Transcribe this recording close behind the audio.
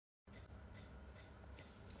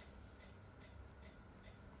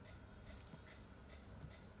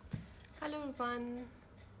Hello everyone.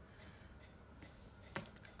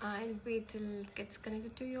 I'll wait till it gets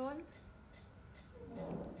connected to you all.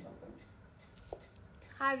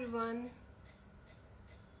 Hi everyone.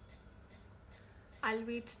 I'll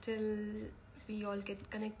wait till we all get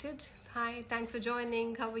connected. Hi, thanks for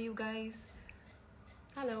joining. How are you guys?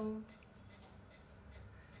 Hello.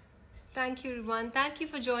 Thank you everyone. Thank you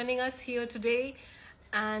for joining us here today.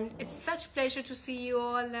 And it's such a pleasure to see you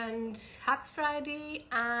all, and happy Friday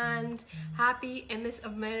and happy MS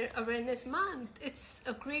Awareness Month. It's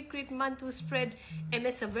a great month to spread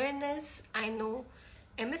MS awareness. I know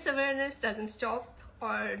MS awareness doesn't stop,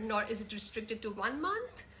 or nor is it restricted to 1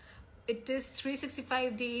 month. It is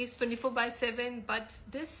 365 days, 24/7, but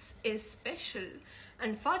this is special.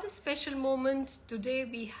 And for this special moment, today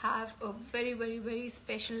we have a very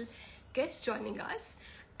special guest joining us.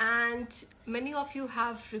 And many of you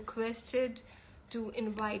have requested to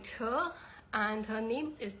invite her, and her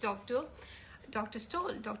name is Dr.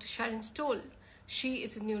 Stoll, Dr. Sharon Stoll. She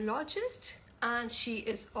is a neurologist and she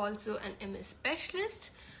is also an MS specialist,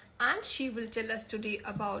 and she will tell us today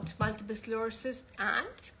about multiple sclerosis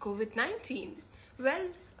and COVID-19. Well,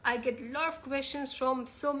 I get a lot of questions from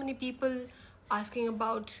so many people asking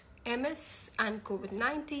about MS and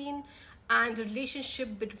COVID-19 and the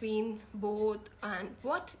relationship between both, and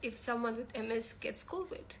what if someone with MS gets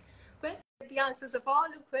COVID? Well, the answers of all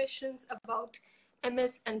your questions about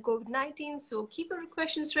MS and COVID-19, so keep your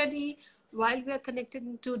questions ready while we are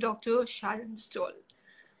connected to Dr. Sharon Stoll.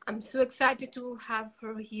 I'm so excited to have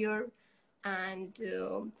her here, and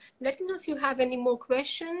let me know if you have any more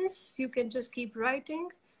questions. You can just keep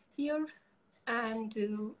writing here. And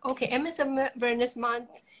okay, MS Awareness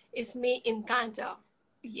Month is May in Canada.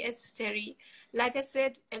 Yes, Terry. Like I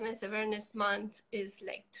said, MS Awareness Month is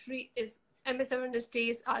like MS Awareness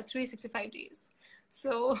Days are 365 days.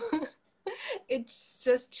 So it's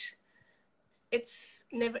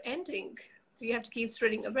never ending. We have to keep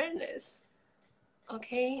spreading awareness.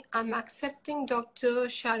 Okay, I'm accepting Dr.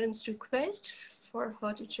 Sharon's request for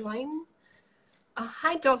her to join.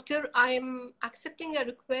 Hi, doctor. I'm accepting a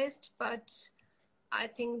request, but I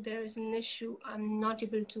think there is an issue. I'm not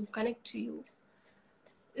able to connect to you.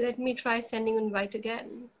 Let me try sending an invite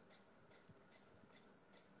again.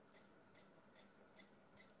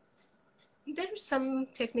 There is some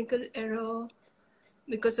technical error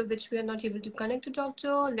because of which we are not able to connect to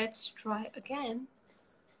doctor. Let's try again.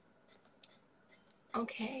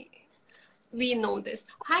 Okay, we know this.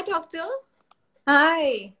 Hi, doctor.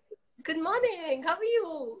 Hi. Good morning. How are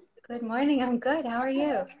you? Good morning. I'm good. How are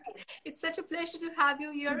you? It's such a pleasure to have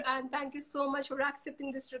you here, and thank you so much for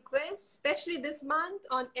accepting this request, especially this month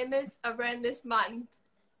on MS Awareness Month.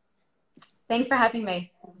 Thanks for having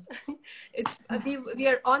me. We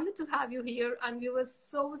are honored to have you here, and we were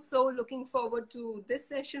so looking forward to this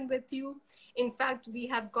session with you. In fact, we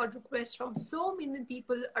have got requests from so many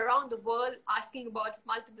people around the world asking about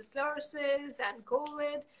multiple sclerosis and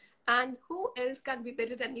COVID, and who else can be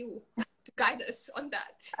better than you to guide us on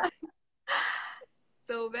that?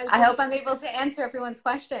 So welcome. I hope I'm able to answer everyone's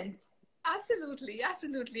questions. Absolutely.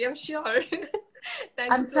 I'm sure.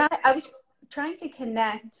 I was trying to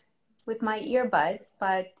connect with my earbuds,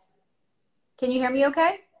 but can you hear me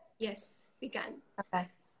okay? Yes, we can. Okay.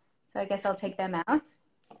 So I guess I'll take them out.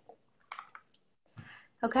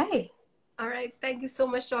 Okay. All right. Thank you so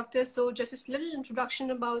much, doctor. So just a little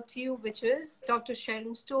introduction about you, which is Dr.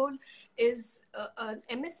 Sharon Stoll is an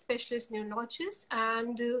MS specialist neurologist,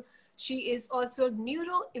 and she is also a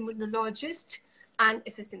neuroimmunologist and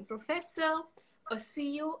assistant professor, a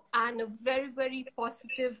CEO, and a very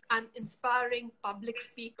positive and inspiring public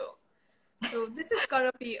speaker. So this is going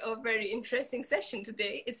to be a very interesting session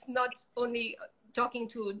today. It's not only talking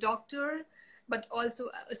to a doctor, but also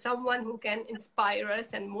someone who can inspire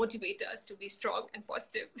us and motivate us to be strong and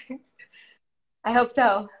positive. I hope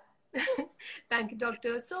so. Thank you,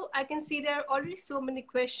 doctor. So I can see there are already so many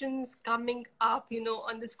questions coming up,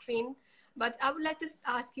 on the screen. But I would like to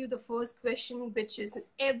ask you the first question, which is in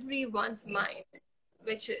everyone's mind,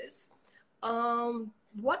 which is,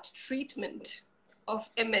 what treatment of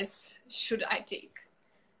MS should I take?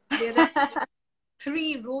 There are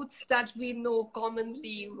 3 routes that we know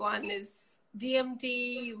commonly. One is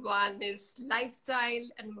DMT, one is lifestyle,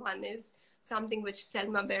 and one is something which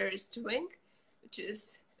Selma Baer is doing, which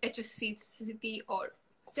is HSCT or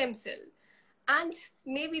stem cell. And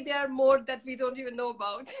maybe there are more that we don't even know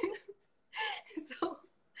about. So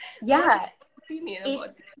yeah,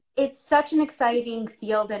 it's such an exciting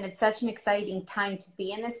field, and it's such an exciting time to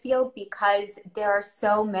be in this field because there are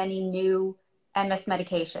so many new MS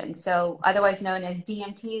medications, so otherwise known as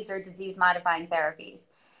DMTs or disease modifying therapies.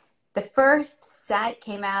 The first set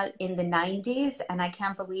came out in the 90s, and I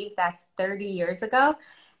can't believe that's 30 years ago.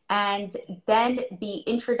 And then the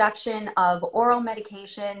introduction of oral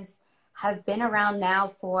medications have been around now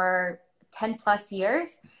for 10 plus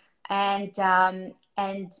years. And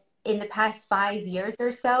in the past 5 years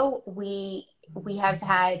or so, we have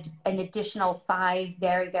had an additional 5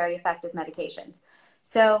 very, very effective medications.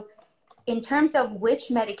 So in terms of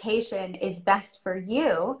which medication is best for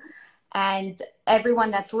you and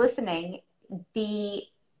everyone that's listening, the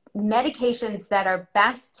medications that are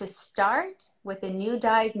best to start with a new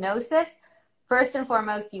diagnosis, first and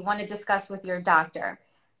foremost, you want to discuss with your doctor.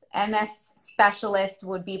 MS specialist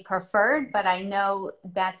would be preferred, but I know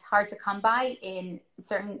that's hard to come by in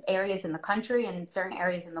certain areas in the country and certain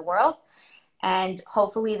areas in the world. And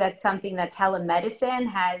hopefully that's something that telemedicine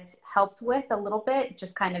has helped with a little bit,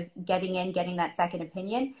 just kind of getting that second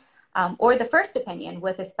opinion, or the first opinion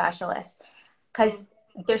with a specialist. Because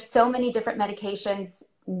there's so many different medications.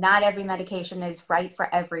 Not every medication is right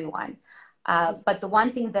for everyone. But the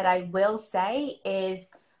one thing that I will say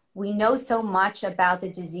is we know so much about the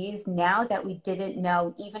disease now that we didn't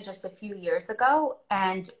know even just a few years ago.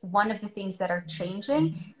 And one of the things that are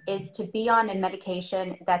changing is to be on a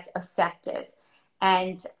medication that's effective.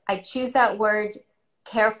 And I choose that word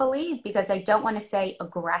carefully because I don't want to say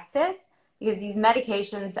aggressive, because these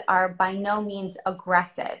medications are by no means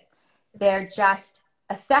aggressive. They're just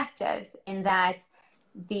effective in that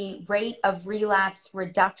the rate of relapse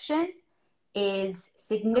reduction is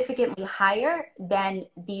significantly higher than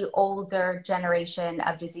the older generation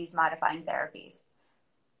of disease-modifying therapies.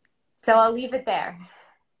 So I'll leave it there.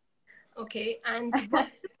 Okay, and what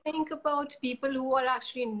do you think about people who are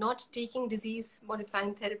actually not taking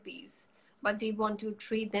disease-modifying therapies, but they want to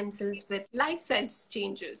treat themselves with lifestyle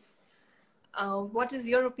changes? What is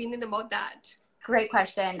your opinion about that? Great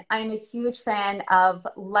question. I'm a huge fan of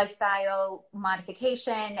lifestyle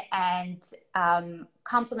modification and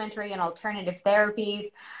complementary and alternative therapies.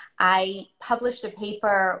 I published a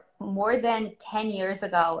paper more than 10 years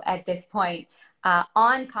ago at this point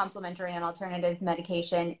on complementary and alternative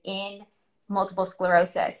medication in multiple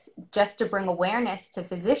sclerosis, just to bring awareness to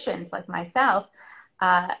physicians like myself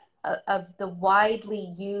of the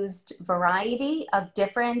widely used variety of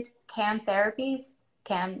different CAM therapies,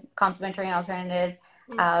 complementary and alternative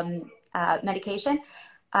medication.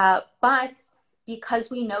 But because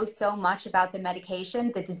we know so much about the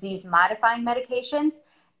medication, the disease-modifying medications,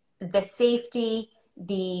 the safety,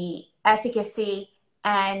 the efficacy,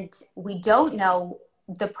 and we don't know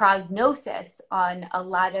the prognosis on a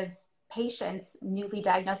lot of patients newly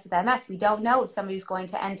diagnosed with MS. We don't know if somebody's going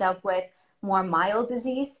to end up with more mild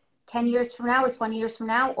disease 10 years from now or 20 years from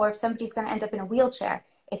now, or if somebody's going to end up in a wheelchair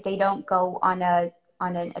if they don't go on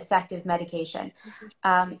an effective medication.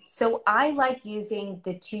 So I like using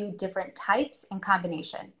the two different types in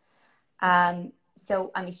combination.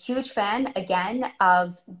 So I'm a huge fan, again,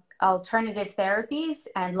 of alternative therapies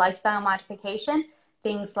and lifestyle modification,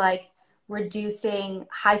 things like reducing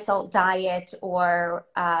high salt diet or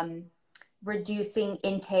reducing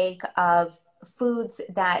intake of foods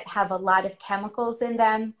that have a lot of chemicals in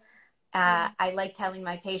them. I like telling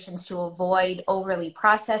my patients to avoid overly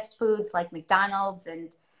processed foods like McDonald's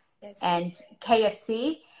and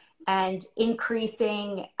KFC, and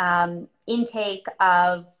increasing intake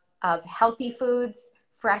of healthy foods,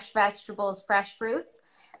 fresh vegetables, fresh fruits.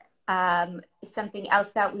 Something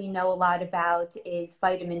else that we know a lot about is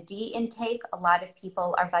vitamin D intake. A lot of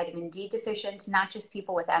people are vitamin D deficient, not just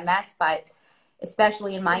people with MS, but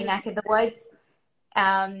especially in my neck of the woods.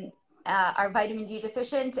 Are vitamin D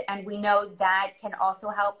deficient, and we know that can also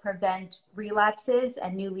help prevent relapses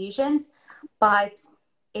and new lesions, but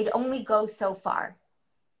it only goes so far.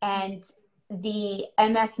 And the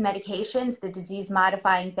MS medications, the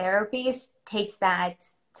disease-modifying therapies, takes that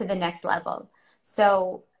to the next level.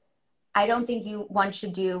 So I don't think one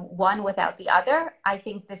should do one without the other. I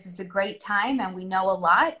think this is a great time, and we know a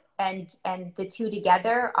lot, and the two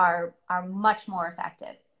together are much more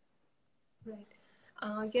effective. Right.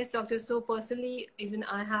 Yes, doctor. So personally, even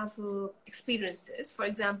I have experiences. For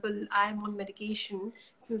example, I'm on medication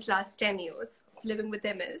since last 10 years of living with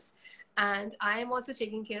MS, and I am also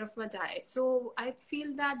taking care of my diet. So I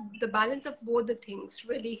feel that the balance of both the things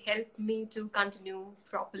really helped me to continue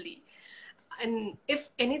properly. And if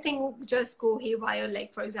anything just go haywire,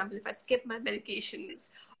 like for example, if I skip my medications,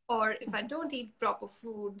 or if I don't eat proper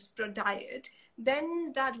food, proper diet,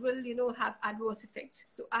 then that will, have adverse effects.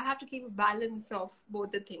 So I have to keep a balance of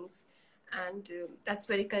both the things. And that's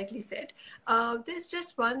very correctly said. There's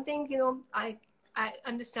just one thing, I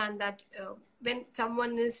understand that when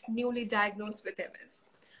someone is newly diagnosed with MS,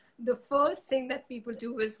 the first thing that people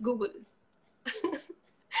do is Google.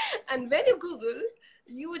 And when you Google,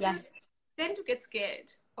 you Yes. just tend to get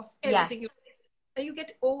scared of Yeah. everything. You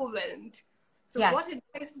get overwhelmed. So Yeah. what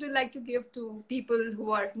advice would you like to give to people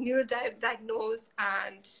who are neurodiagnosed,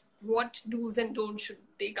 and what do's and don'ts should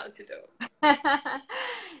they consider?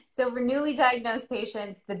 So for newly diagnosed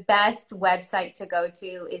patients, the best website to go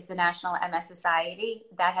to is the National MS Society.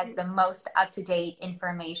 That has the most up-to-date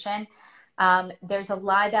information. There's a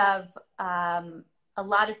lot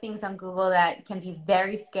of things on Google that can be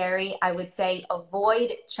very scary. I would say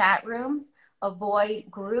avoid chat rooms,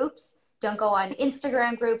 avoid groups. Don't go on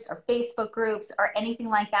Instagram groups or Facebook groups or anything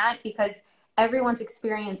like that, because everyone's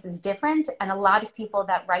experience is different. And a lot of people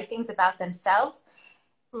that write things about themselves,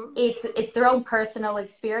 it's their own personal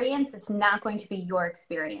experience. It's not going to be your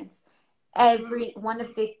experience. One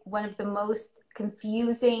of the most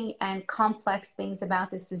confusing and complex things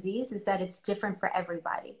about this disease is that it's different for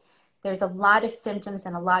everybody. There's a lot of symptoms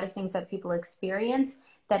and a lot of things that people experience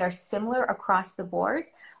that are similar across the board,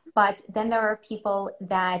 but then there are people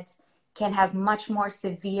that can have much more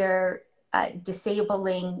severe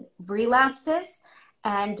disabling relapses.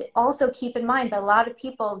 And also keep in mind that a lot of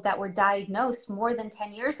people that were diagnosed more than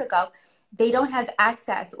 10 years ago, they don't have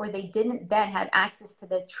access, or they didn't then have access to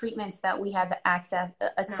the treatments that we have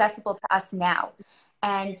accessible to us now.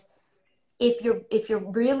 And if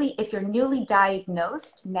you're newly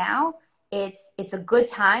diagnosed now, it's a good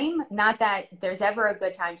time. Not that there's ever a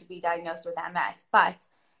good time to be diagnosed with MS, but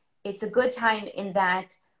it's a good time in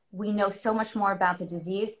that we know so much more about the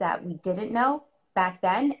disease that we didn't know back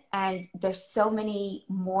then. And there's so many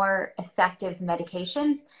more effective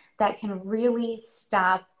medications that can really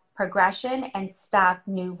stop progression and stop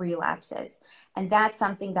new relapses. And that's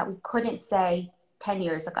something that we couldn't say 10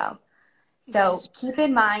 years ago. So keep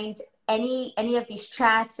in mind, any of these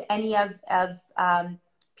chats, any of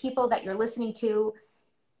people that you're listening to,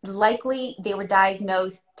 likely they were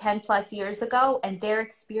diagnosed 10 plus years ago, and their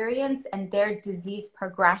experience and their disease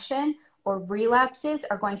progression or relapses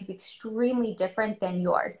are going to be extremely different than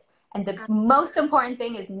yours. And the most important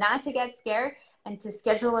thing is not to get scared and to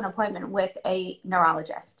schedule an appointment with a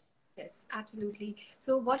neurologist. Yes, absolutely.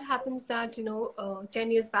 So what happens that,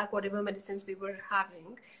 10 years back, whatever medicines we were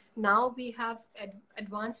having, now we have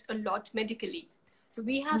advanced a lot medically. So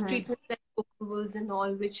we have treatments like Ocrevus and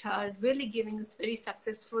all, which are really giving us very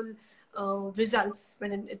successful results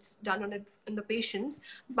when it's done on in the patients.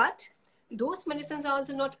 But those medicines are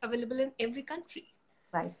also not available in every country.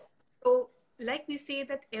 Right. So like we say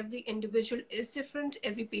that every individual is different,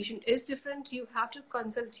 every patient is different. You have to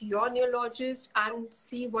consult your neurologist and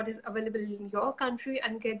see what is available in your country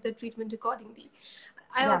and get the treatment accordingly.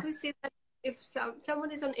 I always say that if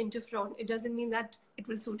someone is on interferon, it doesn't mean that it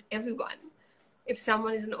will suit everyone. If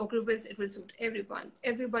someone is on Ocrevus, it will suit everyone.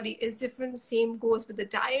 Everybody is different. Same goes with the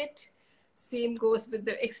diet. Same goes with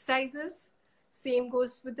the exercises. Same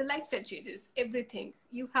goes with the lifestyle changes. Everything.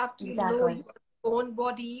 You have to know your own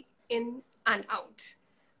body in and out.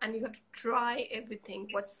 And you have to try everything,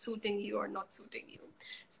 what's suiting you or not suiting you.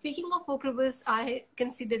 Speaking of Ocrevus, I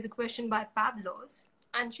can see there's a question by Pavlos.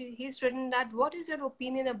 And he's written that, what is your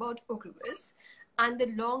opinion about Ocrevus and the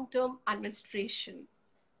long-term administration?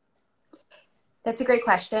 That's a great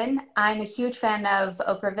question. I'm a huge fan of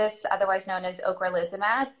Ocrevus, otherwise known as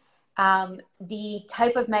ocrelizumab. The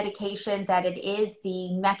type of medication that it is,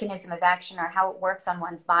 the mechanism of action or how it works on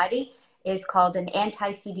one's body, is called an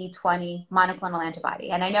anti-CD20 monoclonal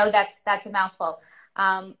antibody. And I know that's a mouthful,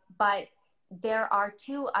 but there are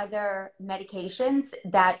two other medications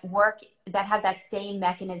that have that same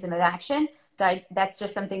mechanism of action. So that's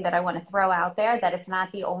just something that I want to throw out there, that it's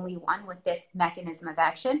not the only one with this mechanism of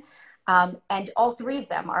action. And all three of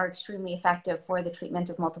them are extremely effective for the treatment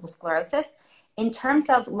of multiple sclerosis. In terms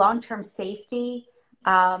of long-term safety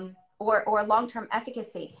or long-term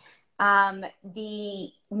efficacy,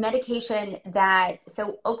 the medication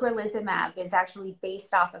so ocrelizumab is actually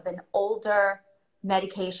based off of an older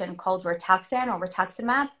medication called Rituxan or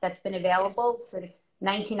rituximab that's been available since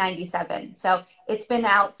 1997. So it's been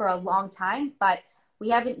out for a long time, but we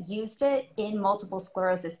haven't used it in multiple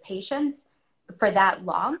sclerosis patients for that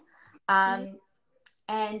long.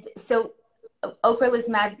 And so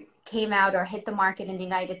ocrelizumab came out or hit the market in the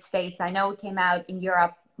United States. I know it came out in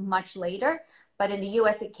Europe much later, but in the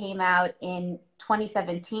US it came out in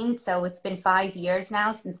 2017. So it's been 5 years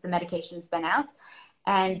now since the medication's been out.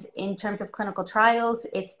 And in terms of clinical trials,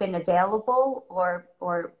 it's been available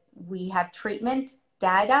or we have treatment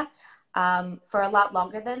data for a lot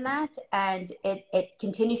longer than that. And it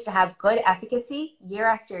continues to have good efficacy year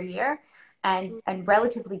after year. and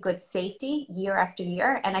relatively good safety year after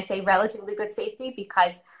year. And I say relatively good safety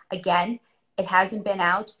because, again, it hasn't been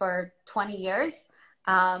out for 20 years.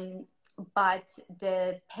 But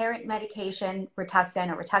the parent medication,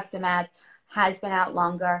 Rituxan or rituximab, has been out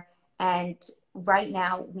longer. And right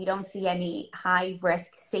now, we don't see any high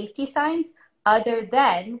risk safety signs other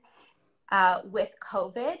than with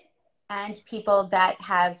COVID and people that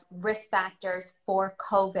have risk factors for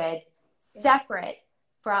COVID separate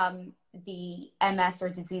from the MS or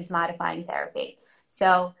disease modifying therapy.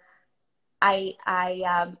 So I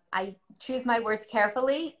choose my words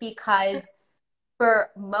carefully because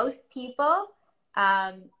for most people,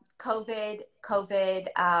 COVID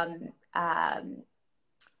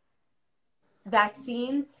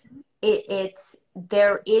vaccines,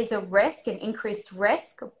 there is a risk, an increased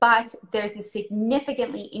risk, but there's a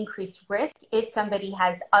significantly increased risk if somebody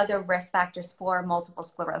has other risk factors for multiple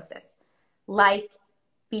sclerosis, like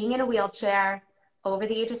being in a wheelchair, over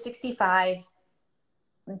the age of 65,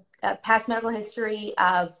 past medical history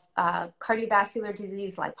of cardiovascular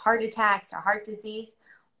disease like heart attacks or heart disease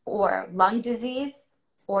or lung disease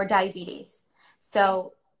or diabetes.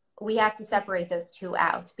 So we have to separate those two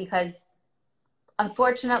out because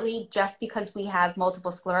unfortunately, just because we have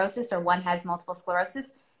multiple sclerosis or one has multiple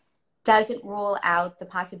sclerosis doesn't rule out the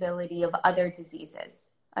possibility of other diseases.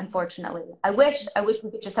 Unfortunately, I wish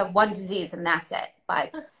we could just have one disease and that's it,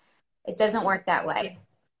 but it doesn't work that way.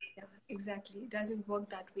 Yeah, exactly. It doesn't work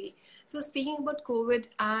that way. So speaking about COVID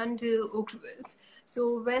and Ocrevus,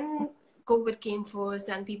 so when COVID came first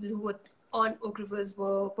and people who were on Ocrevus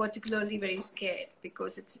were particularly very scared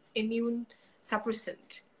because it's immune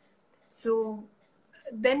suppressant. So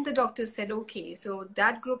then the doctor said, okay, so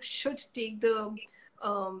that group should take the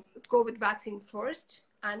COVID vaccine first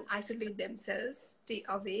and isolate themselves, stay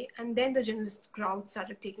away, and then the journalist crowd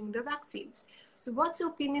started taking the vaccines. So what's your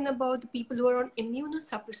opinion about the people who are on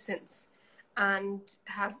immunosuppressants and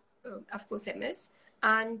have, of course, MS?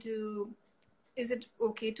 And is it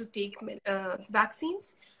okay to take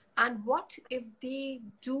vaccines? And what if they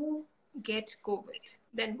do get COVID?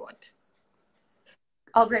 Then what?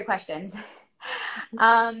 All great questions.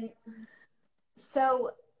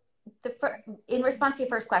 So in response to your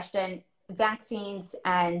first question, vaccines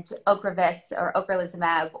and Ocrevus or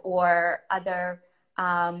ocrelizumab or other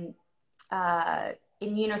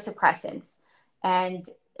immunosuppressants and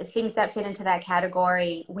things that fit into that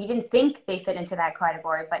category, we didn't think they fit into that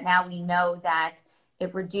category, but now we know that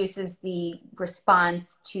it reduces the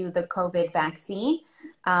response to the COVID vaccine.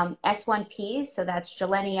 S1Ps, so that's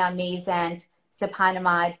Gilenya, Mayzent,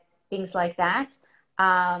 Siponimod, things like that.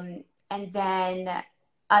 And then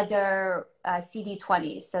other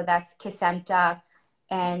CD20s, so that's Kesimpta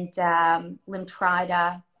and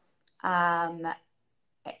Limtrada.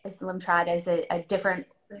 Limtrada is a different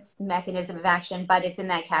mechanism of action, but it's in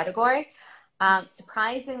that category.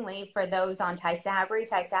 Surprisingly, for those on Tysabri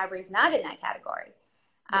is not in that category,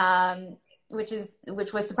 which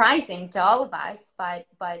was surprising to all of us, but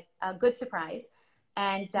a good surprise.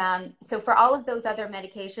 And so for all of those other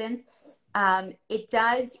medications, it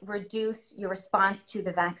does reduce your response to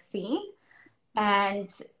the vaccine. And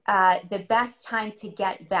the best time to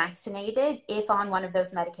get vaccinated, if on one of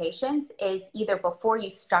those medications, is either before you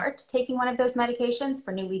start taking one of those medications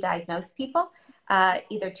for newly diagnosed people,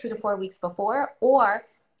 either 2 to 4 weeks before, or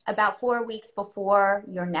about 4 weeks before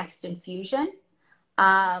your next infusion.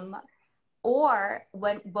 Or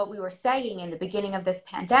what we were saying in the beginning of this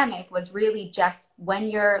pandemic was really just when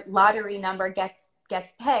your lottery number gets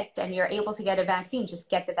picked and you're able to get a vaccine, just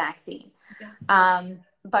get the vaccine. Yeah.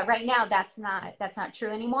 But right now that's not true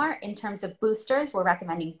anymore. In terms of boosters, we're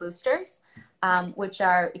recommending boosters, which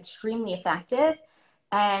are extremely effective.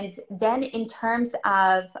 And then in terms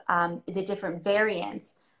of the different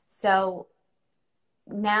variants, so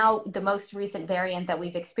now the most recent variant that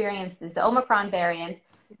we've experienced is the Omicron variant.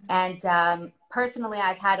 And personally,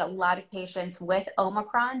 I've had a lot of patients with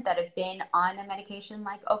Omicron that have been on a medication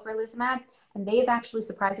like ocrelizumab, and they have actually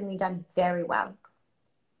surprisingly done very well.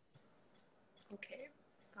 Okay.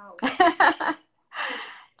 Wow.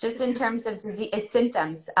 Just in terms of disease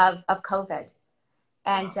symptoms of COVID.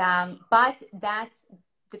 And but that's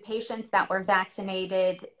the patients that were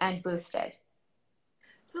vaccinated and boosted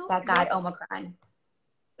that got Omicron.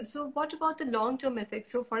 So what about the long-term effects?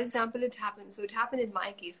 So for example, it happened. So it happened in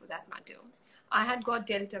my case, for that matter. I had got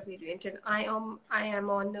Delta variant, and I am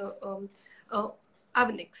on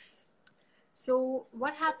Avenix. So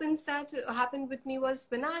what happened with me was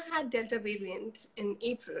when I had Delta variant in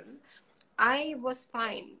April, I was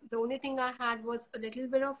fine. The only thing I had was a little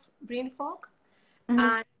bit of brain fog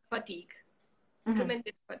and fatigue,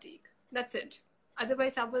 tremendous fatigue. That's it.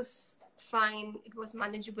 Otherwise, I was fine. It was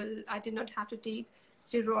manageable. I did not have to take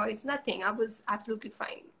steroids, nothing. I was absolutely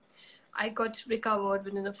fine. I got recovered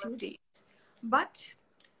within a few days. But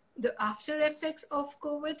the after effects of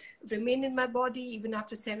COVID remain in my body even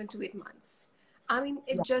after 7 to 8 months. I mean,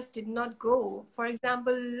 it Yeah. just did not go. For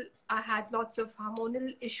example, I had lots of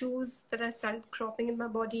hormonal issues that I started cropping in my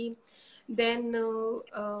body. Then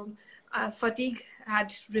fatigue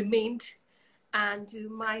had remained, and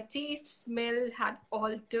my taste smell had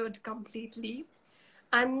altered completely,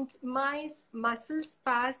 and my muscle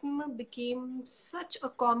spasm became such a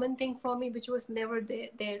common thing for me, which was never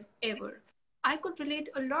there ever. I could relate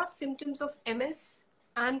a lot of symptoms of MS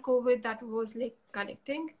and COVID that was like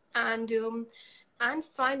connecting, and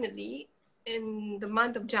finally, in the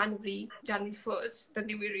month of January 1st, the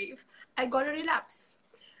New Year Eve, I got a relapse.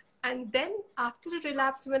 And then after the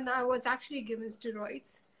relapse, when I was actually given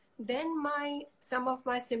steroids, then my some of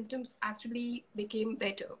my symptoms actually became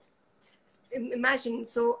better. Imagine,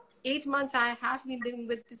 so 8 months I have been living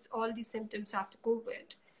with this all these symptoms after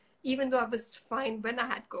COVID, even though I was fine when I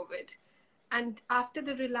had COVID. And after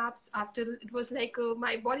the relapse, after it was like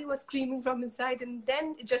my body was screaming from inside, and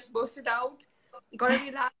then it just bursted out, got a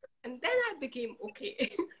relapse, and then I became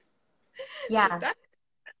okay. So Yeah. that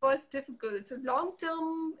was difficult. So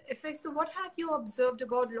long-term effects. So what have you observed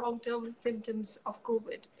about long-term symptoms of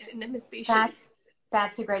COVID in MS patients? That's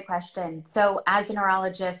that's a great question. So, as a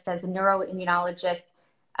neurologist, as a neuroimmunologist,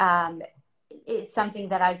 um, it's something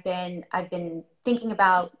that I've been thinking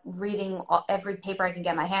about, reading every paper I can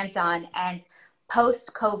get my hands on, and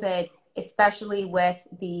post COVID, especially with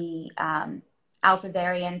the alpha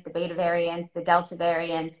variant, the beta variant, the delta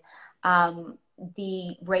variant,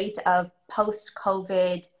 the rate of post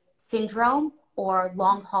COVID syndrome or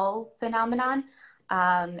long haul phenomenon.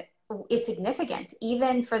 Um, is significant,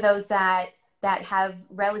 even for those that have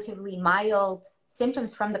relatively mild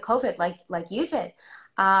symptoms from the COVID, like you did.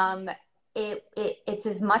 Um, it's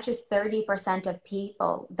as much as 30% of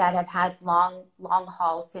people that have had long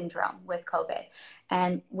haul syndrome with COVID.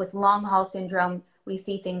 And with long haul syndrome, we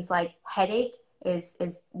see things like headache is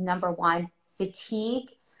number one,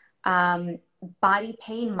 fatigue, body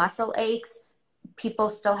pain, muscle aches. People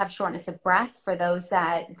still have shortness of breath for those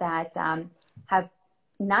that have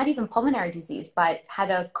not even pulmonary disease, but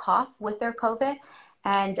had a cough with their COVID.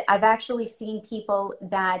 And I've actually seen people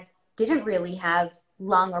that didn't really have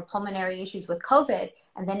lung or pulmonary issues with COVID,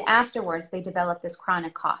 and then afterwards they developed this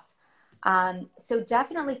chronic cough. So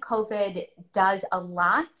definitely COVID does a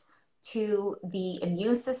lot to the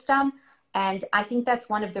immune system. And I think that's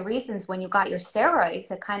one of the reasons when you got your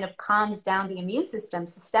steroids, it kind of calms down the immune system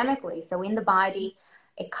systemically. So in the body,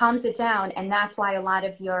 it calms it down. And that's why a lot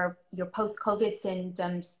of your post-COVID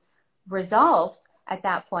symptoms resolved at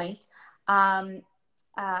that point.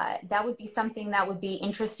 That would be something that would be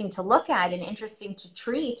interesting to look at and interesting to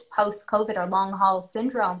treat post-COVID or long haul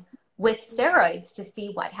syndrome with steroids to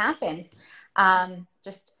see what happens.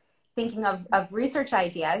 Just thinking of research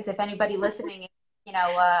ideas, if anybody listening,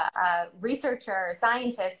 a researcher or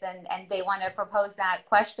scientist, and they want to propose that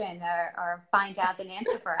question or find out an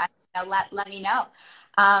answer for us, let me know.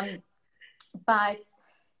 But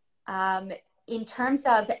in terms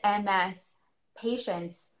of MS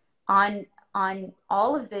patients on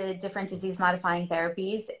all of the different disease modifying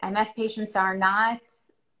therapies, MS patients are not,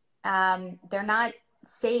 they're not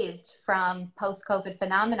saved from post-COVID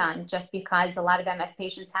phenomenon just because a lot of MS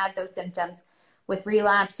patients have those symptoms with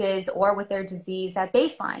relapses or with their disease at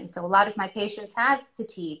baseline. So a lot of my patients have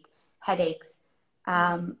fatigue, headaches,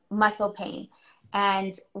 muscle pain.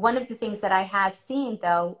 And one of the things that I have seen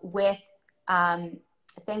though with,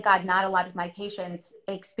 thank God not a lot of my patients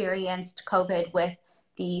experienced COVID with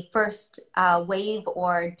the first wave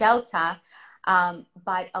or Delta,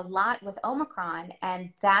 but a lot with Omicron.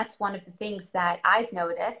 And that's one of the things that I've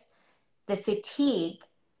noticed. The fatigue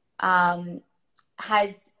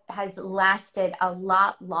has lasted a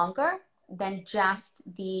lot longer than just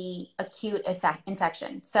the acute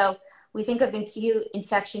infection. So we think of acute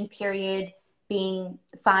infection period being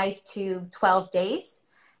 5 to 12 days.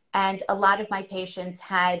 And a lot of my patients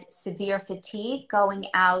had severe fatigue going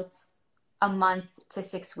out a month to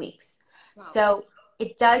 6 weeks. Wow. So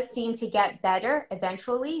it does seem to get better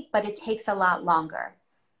eventually, but it takes a lot longer.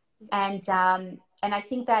 Yes. And I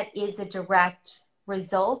think that is a direct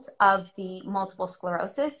result of the multiple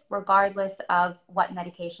sclerosis, regardless of what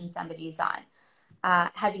medication somebody's on.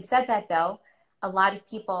 Having said that, though, a lot of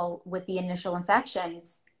people with the initial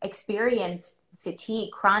infections experience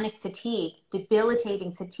fatigue, chronic fatigue,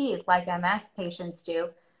 debilitating fatigue, like MS patients do,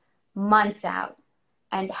 months out,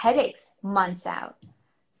 and headaches months out.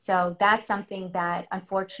 So that's something that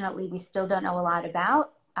unfortunately we still don't know a lot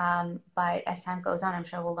about. But as time goes on, I'm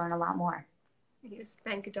sure we'll learn a lot more. Yes,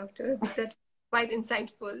 thank you, doctors. That's quite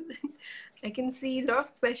insightful. I can see a lot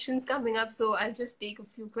of questions coming up, so I'll just take a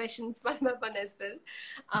few questions one by one as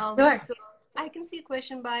well. Sure. So I can see a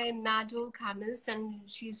question by Nado Camus, and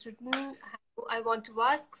she's written, I want to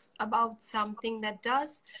ask about something that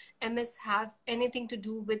does MS have anything to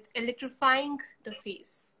do with electrifying the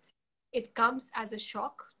face? It comes as a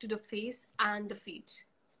shock to the face and the feet.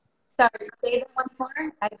 Sorry, say that once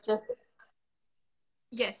more. I just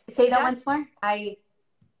Yes. say that once more.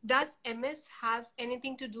 Does MS have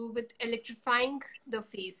anything to do with electrifying the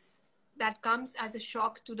face? That comes as a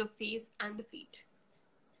shock to the face and the feet.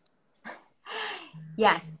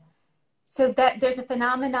 Yes. So that there's a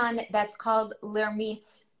phenomenon that's called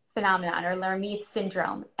Lermite's phenomenon or Lermite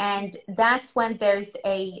syndrome. And that's when there's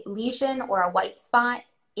a lesion or a white spot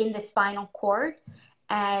in the spinal cord.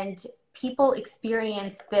 And people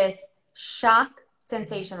experience this shock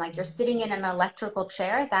sensation, like you're sitting in an electrical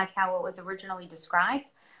chair. That's how it was originally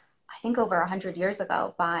described, I think over 100 years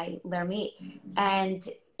ago by Lermite. And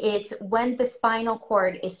it's when the spinal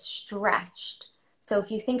cord is stretched. So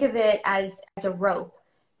if you think of it as a rope,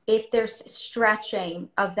 if there's stretching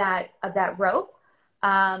of that rope,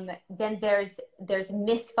 then there's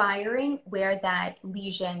misfiring where that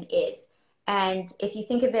lesion is. And if you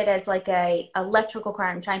think of it as like a electrical cord,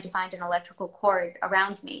 I'm trying to find an electrical cord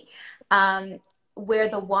around me, where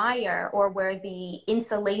the wire or where the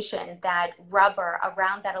insulation, that rubber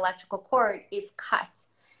around that electrical cord is cut,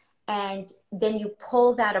 and then you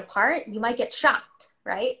pull that apart, you might get shocked,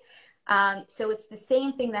 right? So it's the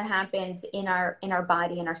same thing that happens in our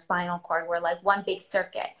body, in our spinal cord. We're like one big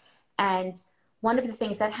circuit. And one of the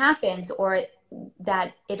things that happens, or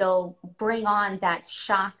that it'll bring on that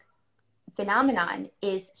shock phenomenon,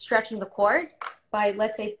 is stretching the cord by,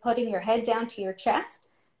 let's say, putting your head down to your chest.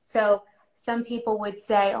 So some people would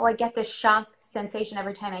say, oh, I get this shock sensation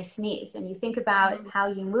every time I sneeze. And you think about how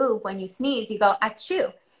you move when you sneeze, you go,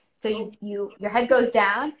 achoo. So your head goes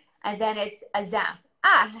down, and then it's a zap.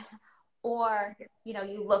 Ah. Or, you know,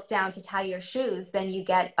 you look down to tie your shoes, then you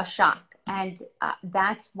get a shock. And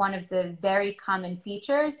that's one of the very common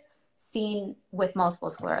features seen with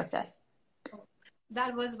multiple sclerosis.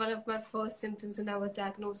 That was one of my first symptoms when I was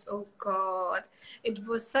diagnosed. Oh God, it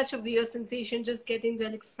was such a weird sensation, just getting the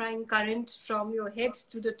electrifying current from your head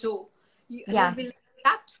to the toe. And Yeah. you'll be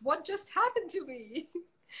like, what just happened to me?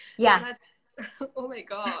 Yeah. Oh my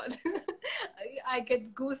God. I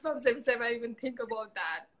get goosebumps every time I even think about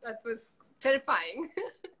that. That was terrifying.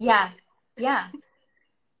 Yeah. Yeah.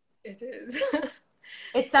 It is.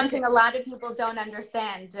 It's something a lot of people don't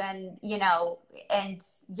understand. And, you know, and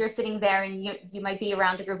you're sitting there and you might be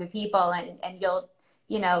around a group of people and you'll,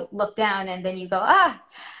 you know, look down and then you go, ah,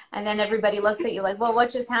 and then everybody looks at you like, well,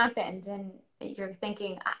 what just happened? And you're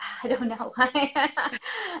thinking, I don't know.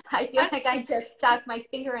 I feel like I just stuck my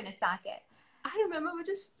finger in a socket. I remember we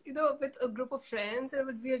just, you know, with a group of friends,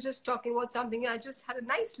 and we were just talking about something. I just had a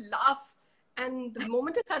nice laugh. And the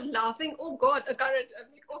moment I started laughing, oh God, a current.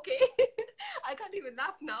 I'm like, okay, I can't even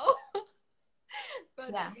laugh now.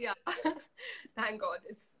 But yeah, thank God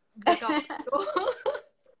it's become.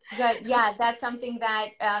 Good. Yeah, that's something that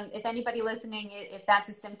if anybody listening, if that's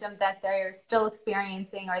a symptom that they're still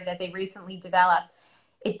experiencing or that they recently developed,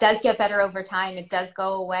 it does get better over time. It does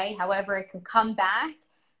go away. However, it can come back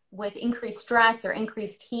with increased stress or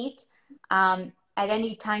increased heat at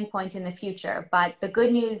any time point in the future. But the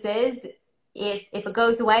good news is if it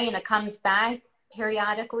goes away and it comes back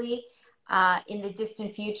periodically in the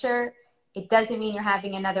distant future, it doesn't mean you're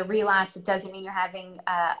having another relapse. It doesn't mean you're having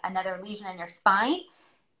another lesion in your spine.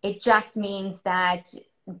 It just means that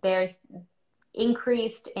there's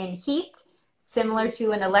increased in heat, similar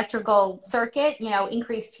to an electrical circuit, you know,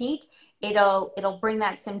 increased heat. It'll bring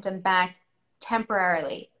that symptom back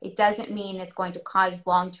temporarily. It doesn't mean it's going to cause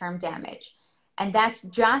long-term damage. And that's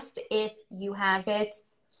just if you have it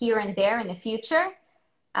here and there in the future.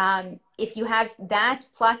 If you have that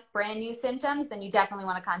plus brand new symptoms, then you definitely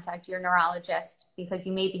want to contact your neurologist because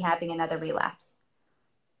you may be having another relapse.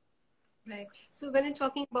 Right. So when you're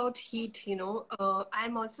talking about heat, you know,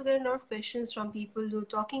 I'm also getting a lot of questions from people who are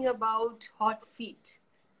talking about hot feet.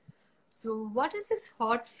 So what is this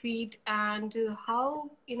hot feet, and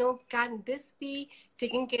how, you know, can this be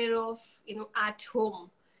taken care of, you know, at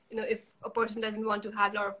home? You know, if a person doesn't want to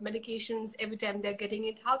have a lot of medications every time they're getting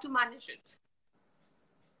it, how to manage it?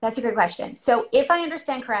 That's a great question. So if I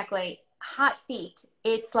understand correctly, hot feet,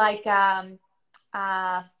 it's like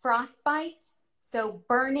frostbite. So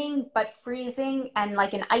burning, but freezing, and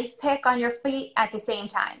like an ice pick on your feet at the same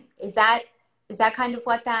time. Is that kind of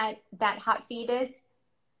what that hot feet is?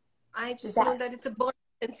 I just know that it's a burning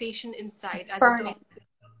sensation inside, as if the burning.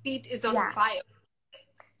 feet is on Yeah. fire.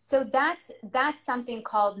 So that's something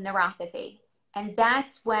called neuropathy, and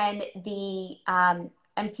that's when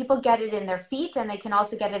and people get it in their feet, and they can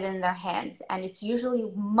also get it in their hands, and it's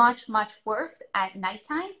usually much worse at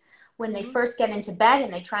nighttime when they Mm-hmm. first get into bed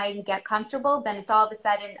and they try and get comfortable. Then it's all of a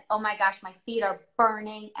sudden, oh my gosh, my feet are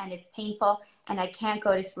burning and it's painful and I can't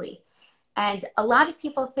go to sleep. And a lot of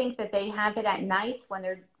people think that they have it at night when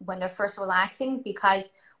they're first relaxing because,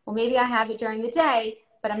 well, maybe I have it during the day,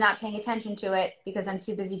 but I'm not paying attention to it because I'm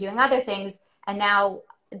too busy doing other things. And now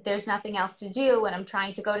there's nothing else to do and I'm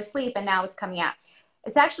trying to go to sleep and now it's coming out.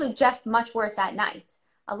 It's actually just much worse at night.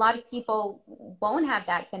 A lot of people won't have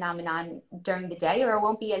that phenomenon during the day, or it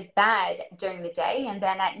won't be as bad during the day. And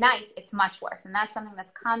then at night, it's much worse. And that's something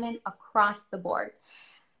that's common across the board.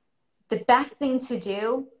 The best thing to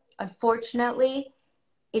do, unfortunately,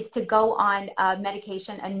 is to go on a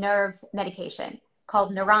medication, a nerve medication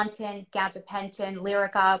called Neurontin, gabapentin,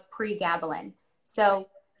 Lyrica, pregabalin. So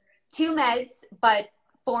 2 meds, but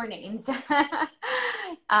 4 names. So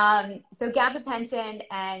gabapentin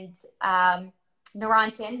and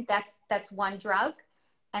Neurontin, that's one drug.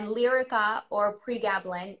 And Lyrica or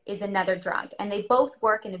pregabalin is another drug. And they both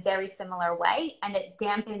work in a very similar way, and it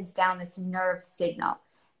dampens down this nerve signal.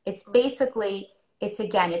 It's basically,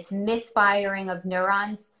 it's misfiring of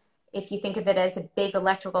neurons. If you think of it as a big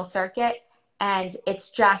electrical circuit, and it's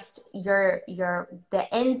just the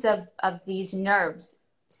ends of these nerves,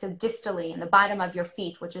 so distally in the bottom of your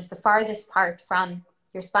feet, which is the farthest part from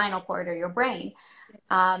your spinal cord or your brain,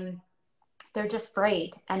 they're just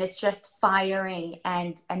frayed, and it's just firing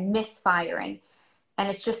and misfiring, and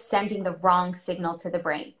it's just sending the wrong signal to the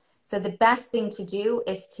brain. So the best thing to do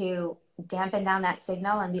is to dampen down that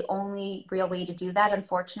signal, and the only real way to do that,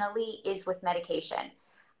 unfortunately, is with medication.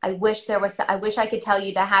 I wish I could tell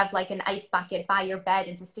you to have like an ice bucket by your bed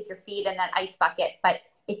and to stick your feet in that ice bucket, but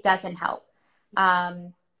it doesn't help.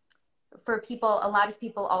 For people, a lot of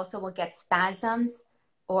people also will get spasms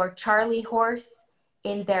or Charlie horse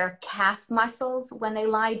in their calf muscles when they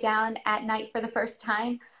lie down at night for the first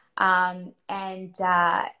time. And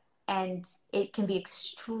it can be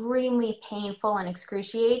extremely painful and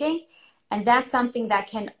excruciating. And that's something that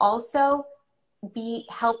can also be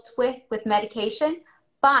helped with medication,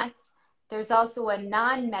 but there's also a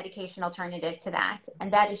non-medication alternative to that,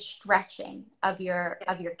 and that is stretching of your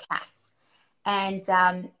calves. And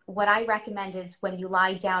what I recommend is when you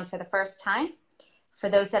lie down for the first time, for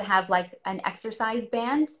those that have like an exercise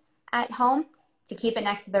band at home, to keep it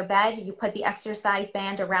next to their bed, you put the exercise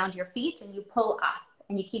band around your feet and you pull up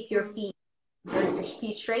and you keep your feet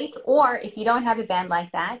straight. Or if you don't have a band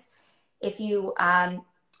like that, if you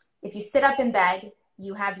sit up in bed,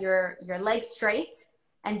 you have your legs straight,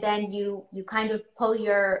 and then you kind of pull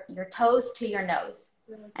your toes to your nose.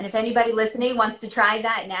 And if anybody listening wants to try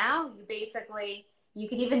that now, you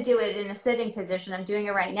could even do it in a sitting position. I'm doing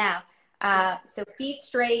it right now. So feet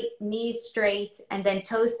straight, knees straight, and then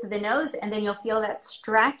toes to the nose, and then you'll feel that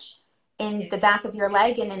stretch in the back of your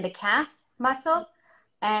leg and in the calf muscle.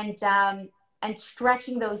 And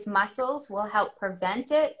stretching those muscles will help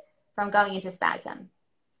prevent it from going into spasm.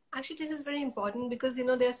 Actually, this is very important because,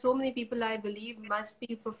 there are so many people, I believe, must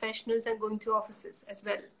be professionals and going to offices as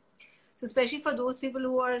well. So especially for those people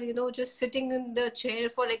who are, just sitting in the chair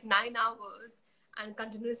for like 9 hours and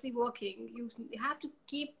continuously working, you have to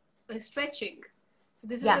keep stretching. So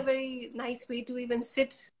this is a very nice way to even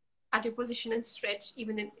sit at your position and stretch,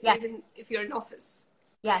 even if you're in office.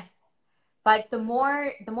 Yes. But the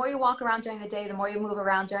more you walk around during the day, the more you move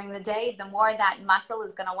around during the day, the more that muscle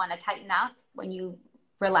is going to want to tighten up when you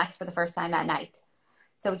relax for the first time at night.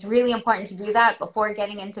 So it's really important to do that before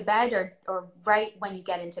getting into bed or right when you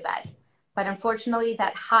get into bed. But unfortunately,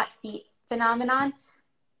 that hot feet phenomenon,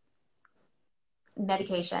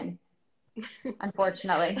 medication,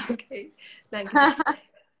 unfortunately. Okay, thank you.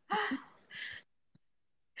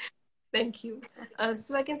 Thank you.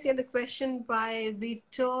 So I can see the question by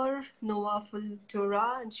Ritor Noah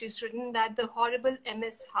Fultora, and she's written that the horrible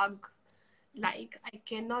MS hug, like I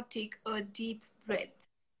cannot take a deep breath.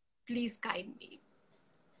 Please guide me.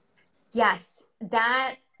 Yes,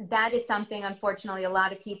 that is something unfortunately a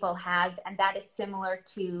lot of people have, and that is similar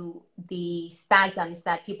to the spasms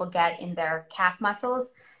that people get in their calf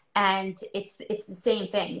muscles, and it's the same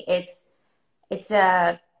thing. It's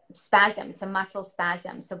a spasm. It's a muscle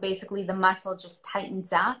spasm. So basically, the muscle just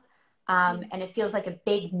tightens up, and it feels like a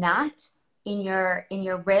big knot in your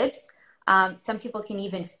ribs. Some people can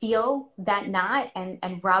even feel that knot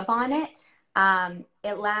and rub on it.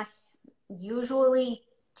 It lasts usually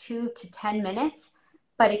 2 to 10 minutes,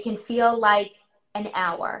 but it can feel like an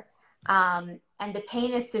hour. and the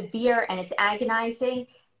pain is severe and it's agonizing,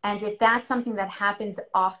 and if that's something that happens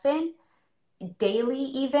often, daily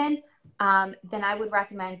even, then I would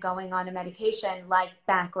recommend going on a medication like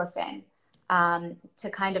baclofen to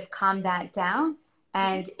kind of calm that down.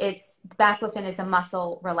 And baclofen is a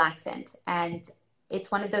muscle relaxant, and it's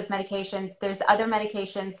one of those medications. There's other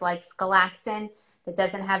medications like Sclerosis that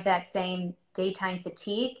doesn't have that same daytime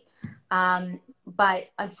fatigue. But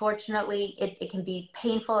unfortunately, it can be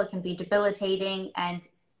painful, it can be debilitating and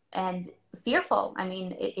fearful. I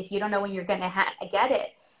mean, if you don't know when you're going to get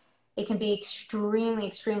it, it can be extremely,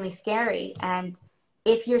 extremely scary. And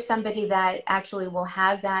if you're somebody that actually will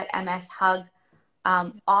have that MS hug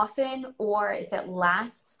often, or if it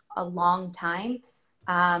lasts a long time,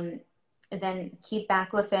 then keep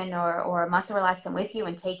baclofen or a muscle relaxant with you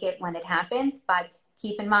and take it when it happens. But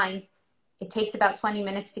keep in mind, it takes about 20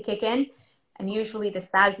 minutes to kick in, and usually the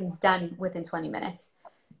spasm's done within 20 minutes.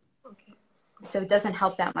 Okay. So it doesn't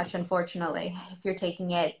help that much, unfortunately, if you're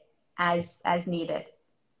taking it as needed.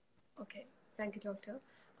 Okay. Thank you, doctor.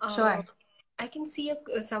 Sure. I can see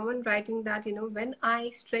someone writing that, when I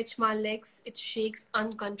stretch my legs, it shakes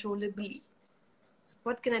uncontrollably. So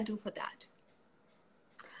what can I do for that?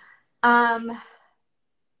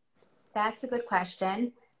 That's a good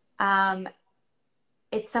question.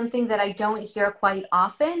 It's something that I don't hear quite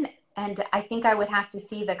often, and I think I would have to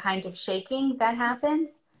see the kind of shaking that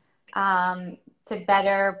happens to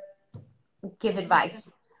better give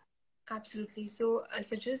advice. Absolutely. So I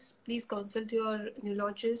suggest please consult your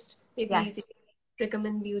neurologist. Maybe Yes. they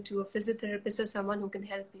recommend you to a physiotherapist or someone who can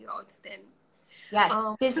help you out then. Yes.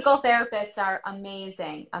 Physical therapists are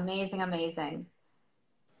amazing, amazing, amazing.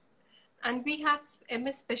 And we have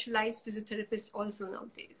MS specialized physiotherapists also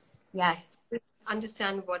nowadays. Yes.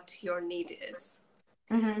 Understand what your need is.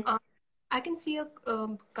 Mm-hmm. I can see a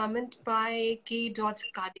comment by K.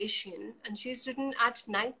 Kardashian, and she's written, at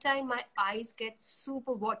nighttime, my eyes get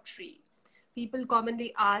super watery. People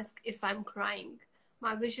commonly ask if I'm crying.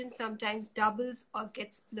 My vision sometimes doubles or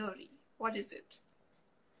gets blurry. What is it?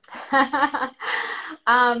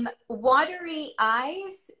 Watery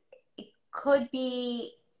eyes could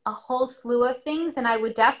be a whole slew of things, and I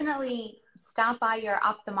would definitely stop by your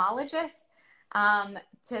ophthalmologist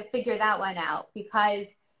to figure that one out,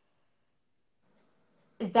 because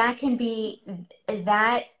that can be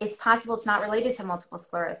that it's possible it's not related to multiple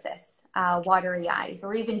sclerosis, watery eyes,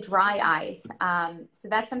 or even dry eyes. So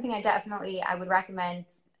that's something I would recommend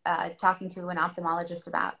talking to an ophthalmologist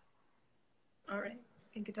about. All right.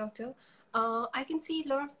 Thank you, doctor. I can see a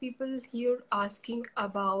lot of people here asking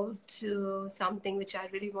about something which I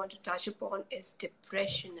really want to touch upon is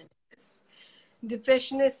depression.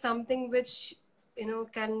 Depression is something which,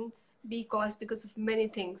 can be caused because of many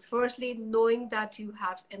things. Firstly, knowing that you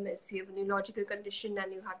have MS, you have a neurological condition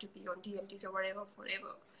and you have to be on DMTs or whatever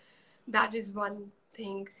forever. That is one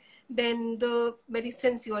thing. Then the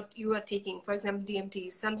medicines you are taking, for example,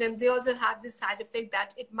 DMTs, sometimes they also have this side effect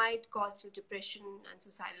that it might cause you depression and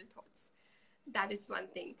suicidal thoughts. That is one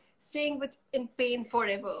thing. Staying in pain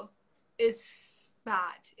forever is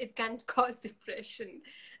bad. It can cause depression.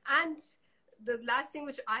 And the last thing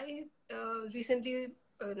which I recently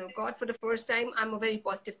got for the first time, I'm a very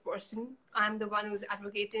positive person. I'm the one who's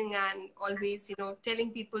advocating and always,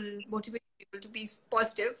 telling people, motivating people to be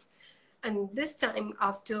positive. And this time,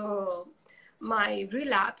 after my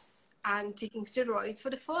relapse and taking steroids,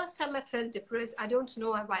 for the first time I felt depressed. I don't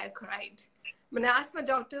know why I cried. When I asked my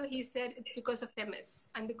doctor, he said it's because of MS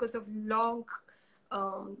and because of long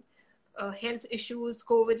health issues,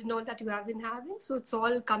 COVID and all that you have been having. So it's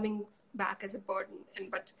all coming back as a burden.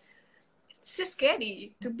 But it's just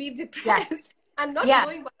scary to be depressed and not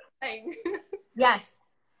knowing why I'm crying. Yes.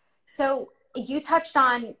 So you touched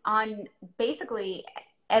on basically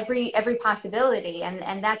every possibility,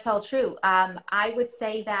 and that's all true. I would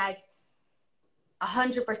say that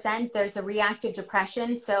 100% there's a reactive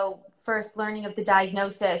depression. So first learning of the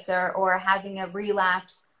diagnosis or having a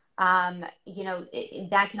relapse,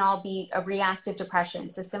 that can all be a reactive depression.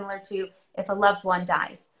 So similar to if a loved one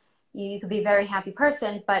dies, you could be a very happy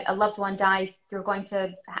person, but a loved one dies, you're going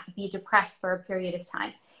to be depressed for a period of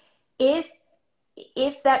time.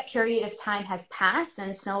 If that period of time has passed and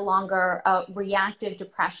it's no longer a reactive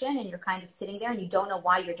depression and you're kind of sitting there and you don't know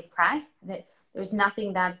why you're depressed, that there's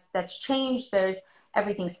nothing that's changed,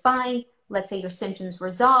 everything's fine, let's say your symptoms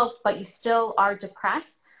resolved, but you still are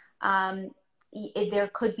depressed,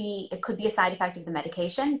 it could be a side effect of the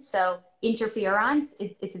medication. So interferons,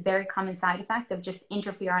 it's a very common side effect of just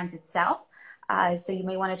interferons itself. So you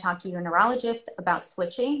may want to talk to your neurologist about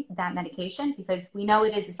switching that medication, because we know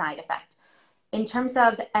it is a side effect. In terms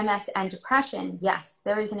of MS and depression, yes,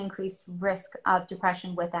 there is an increased risk of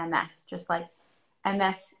depression with MS, just like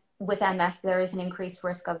with MS, there is an increased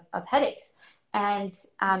risk of headaches. And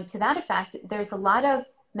to that effect, there's a lot of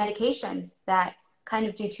medications that kind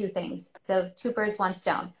of do two things. So two birds, one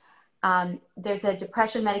stone. There's a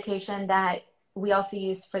depression medication that we also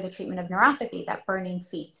use for the treatment of neuropathy, that burning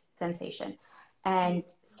feet sensation. And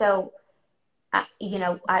so, you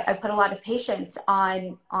know, I put a lot of patients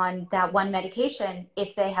on that one medication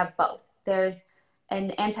if they have both. There's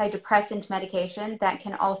an antidepressant medication that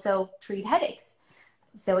can also treat headaches.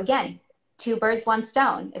 So again, two birds, one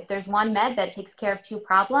stone. If there's one med that takes care of two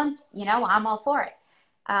problems, you know, I'm all for it.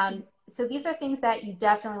 So these are things that you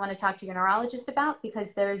definitely want to talk to your neurologist about,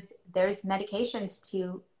 because there's medications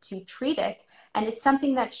to treat it, and it's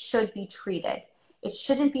something that should be treated. It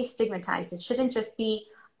shouldn't be stigmatized. It shouldn't just be,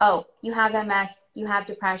 oh, you have MS, you have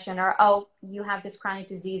depression, or oh, you have this chronic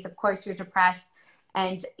disease, of course you're depressed,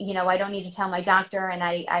 and you know, I don't need to tell my doctor, and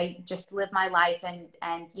I just live my life,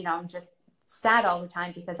 and you know, I'm just sad all the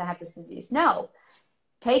time because I have this disease. No,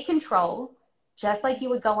 take control, just like you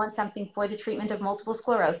would go on something for the treatment of multiple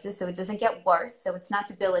sclerosis so it doesn't get worse, so it's not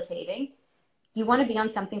debilitating. You want to be on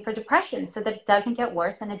something for depression so that it doesn't get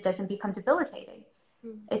worse and it doesn't become debilitating.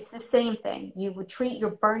 It's the same thing. You would treat your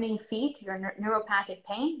burning feet, your neuropathic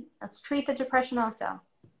pain. Let's treat the depression also.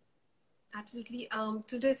 Absolutely.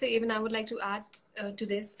 To this, even I would like to add to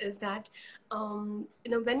this is that, you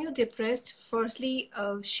know, when you're depressed, firstly,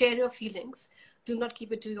 share your feelings. Do not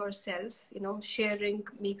keep it to yourself. You know, sharing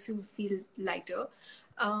makes you feel lighter.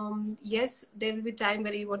 Yes, there will be time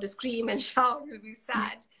where you want to scream and shout, you'll be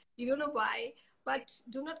sad. You don't know why, but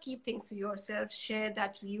do not keep things to yourself. Share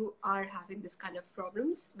that you are having this kind of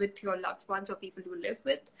problems with your loved ones or people you live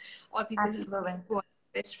with, or people Absolutely. who are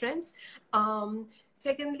best friends.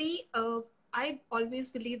 Secondly, I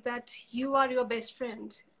always believe that you are your best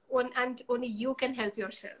friend, and only you can help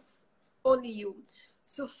yourself. Only you.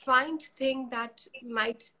 So find things that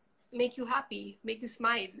might make you happy, make you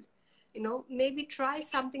smile. You know, maybe try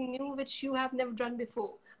something new which you have never done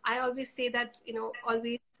before. I always say that, you know,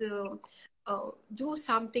 always do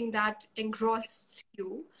something that engrosses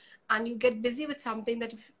you, and you get busy with something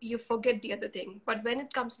that you forget the other thing. But when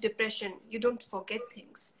it comes to depression, you don't forget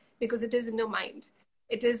things because it is in your mind.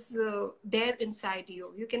 It is there inside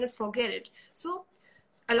you. You cannot forget it. So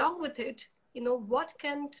along with it, you know, what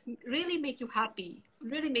can really make you happy,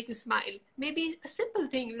 really make you smile? Maybe a simple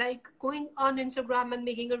thing like going on Instagram and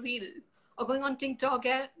making a reel, or going on TikTok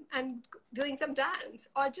and doing some dance,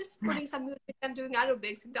 or just putting some music and doing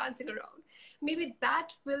aerobics and dancing around. Maybe that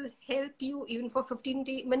will help you, even for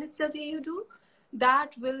 15 minutes a day you do,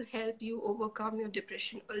 that will help you overcome your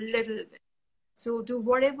depression a little bit. So do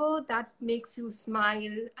whatever that makes you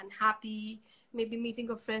smile and happy. Maybe meeting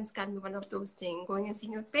your friends can be one of those things. Going and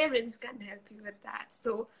seeing your parents can help you with that.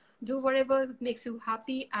 So do whatever makes you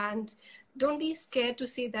happy, and don't be scared to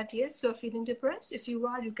say that, yes, you're feeling depressed. If you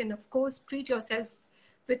are, you can, of course, treat yourself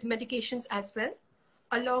with medications as well,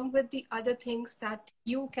 along with the other things that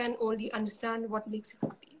you can only understand what makes you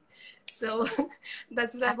happy. So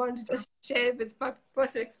that's what I wanted to just share with my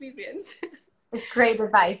personal experience. It's great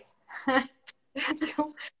advice. Thank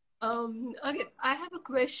you. Okay, I have a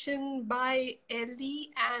question by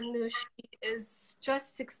Ellie, and she is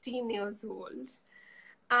just 16 years old.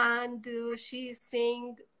 And she's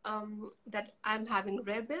saying that I'm having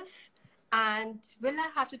Rebif, and will I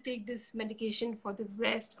have to take this medication for the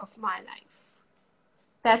rest of my life?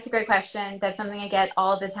 That's a great question. That's something I get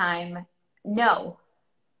all the time. No,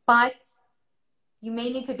 but you may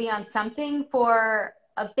need to be on something for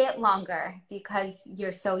a bit longer because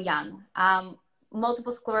you're so young.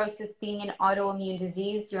 Multiple sclerosis being an autoimmune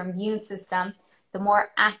disease, your immune system, the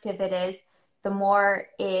more active it is, the more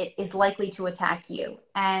it is likely to attack you.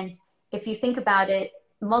 And if you think about it,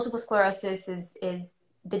 multiple sclerosis is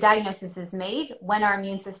the diagnosis is made when our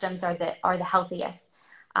immune systems are the healthiest,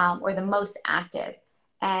 or the most active.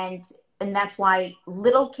 And that's why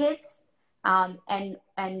little kids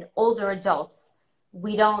and older adults,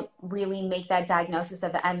 we don't really make that diagnosis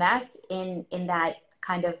of MS in that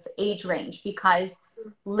kind of age range, because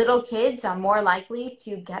little kids are more likely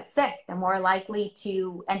to get sick. They're more likely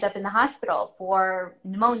to end up in the hospital for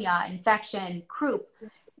pneumonia, infection, croup,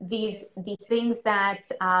 these things that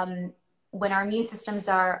when our immune systems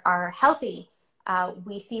are healthy,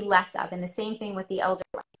 we see less of. And the same thing with the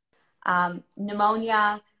elderly.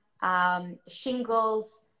 Pneumonia,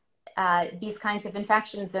 shingles, these kinds of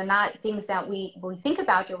infections are not things that we think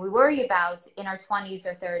about or we worry about in our 20s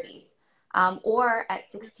or 30s, or at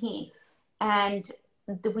 16. And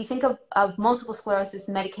we think of multiple sclerosis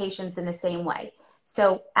medications in the same way.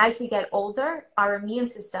 So as we get older, our immune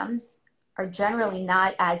systems are generally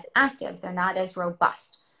not as active. They're not as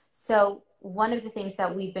robust. So one of the things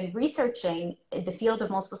that we've been researching in the field of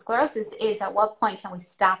multiple sclerosis is at what point can we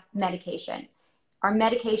stop medication? Our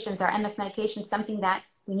medications, our MS medication, something that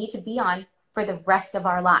we need to be on for the rest of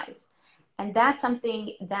our lives. And that's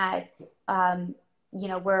something that,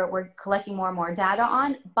 we're collecting more and more data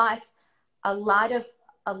on, but a lot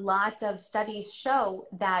of studies show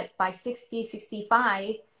that by 60,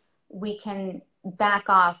 65, we can back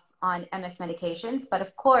off on MS medications. But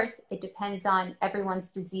of course, it depends on everyone's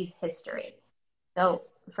disease history. So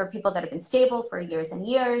for people that have been stable for years and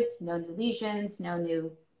years, no new lesions, no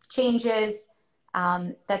new changes,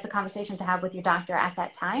 that's a conversation to have with your doctor at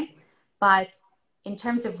that time. But in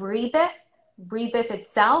terms of rebif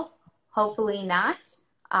itself, hopefully not.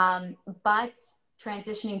 But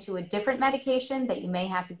transitioning to a different medication that you may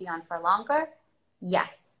have to be on for longer,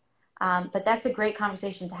 yes. But that's a great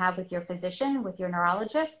conversation to have with your physician, with your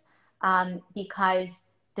neurologist, because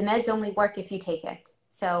the meds only work if you take it.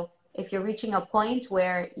 So if you're reaching a point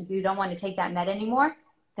where you don't want to take that med anymore,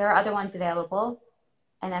 there are other ones available.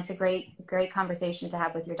 And that's a great, great conversation to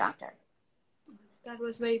have with your doctor. That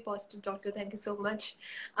was very positive, doctor. Thank you so much.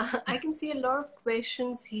 I can see a lot of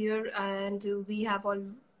questions here, and we have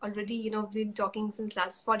already, been talking since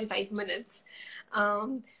last 45 minutes.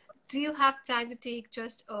 Do you have time to take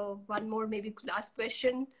just one more, maybe last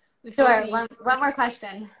question? Sure, one more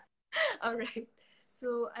question. All right.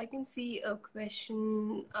 So I can see a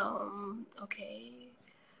question. Okay.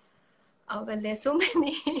 Well, there's so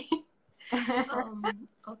many.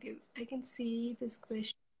 Okay, I can see this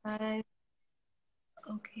question.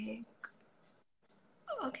 Okay.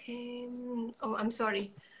 Okay. Oh, I'm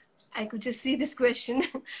sorry. I could just see this question.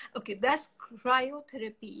 Okay. Does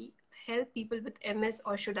cryotherapy help people with MS,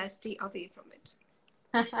 or should I stay away from it?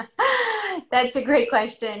 That's a great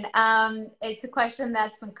question. It's a question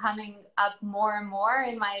that's been coming up more and more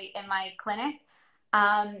in my clinic.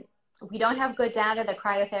 We don't have good data that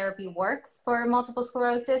cryotherapy works for multiple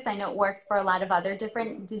sclerosis. I know it works for a lot of other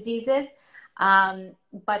different diseases.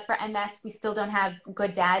 But for MS, we still don't have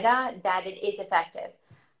good data that it is effective.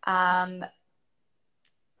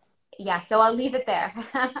 Yeah, so I'll leave it there.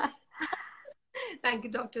 Thank you,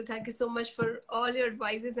 doctor. Thank you so much for all your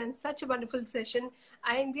advices and such a wonderful session.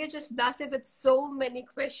 We are just blasted with so many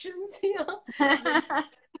questions here.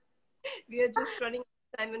 We are just running out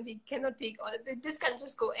of time and we cannot take all of it. This can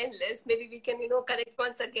just go endless. Maybe we can, connect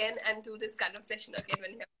once again and do this kind of session again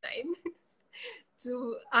when we have time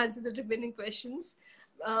to answer the remaining questions.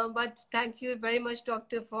 But thank you very much,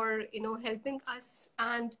 doctor, for, helping us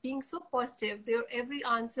and being so positive. Every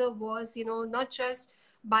answer was, not just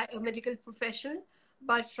by a medical professional,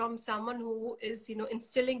 but from someone who is,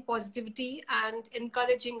 instilling positivity and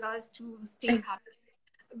encouraging us to stay happy.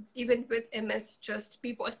 Even with MS, just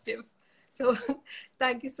be positive. So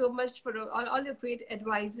thank you so much for all your great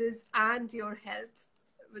advices and your help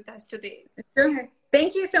with us today. Sure.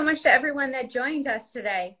 Thank you so much to everyone that joined us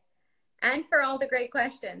today and for all the great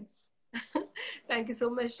questions. Thank you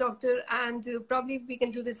so much, doctor. And probably we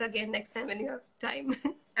can do this again next time when you have time.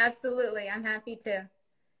 Absolutely. I'm happy to.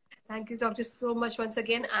 Thank you, doctor, so much once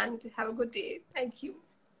again, and have a good day. Thank you.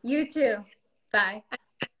 You too. Bye.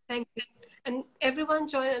 Thank you. And everyone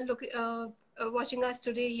watching us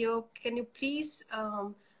today here, can you please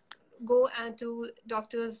go to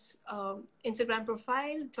doctor's Instagram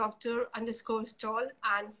profile, Dr._Stoll,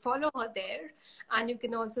 and follow her there. And you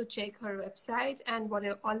can also check her website and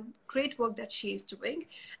all great work that she is doing.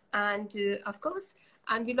 And of course,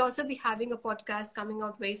 and we'll also be having a podcast coming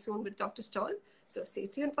out very soon with Dr. Stoll. So stay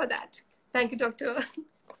tuned for that. Thank you, doctor.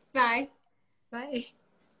 Bye. Bye.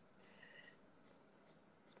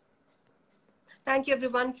 Thank you,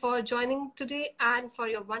 everyone, for joining today and for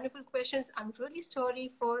your wonderful questions. I'm really sorry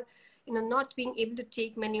for not being able to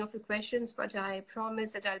take many of the questions, but I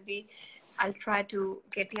promise that I'll try to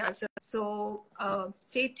get the answer. So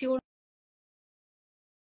stay tuned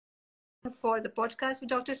for the podcast with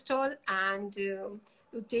Dr. Stoll, and you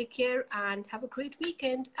take care and have a great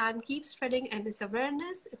weekend and keep spreading MS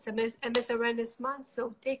awareness. It's MS Awareness Month,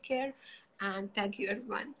 so take care and thank you,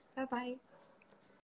 everyone. Bye-bye.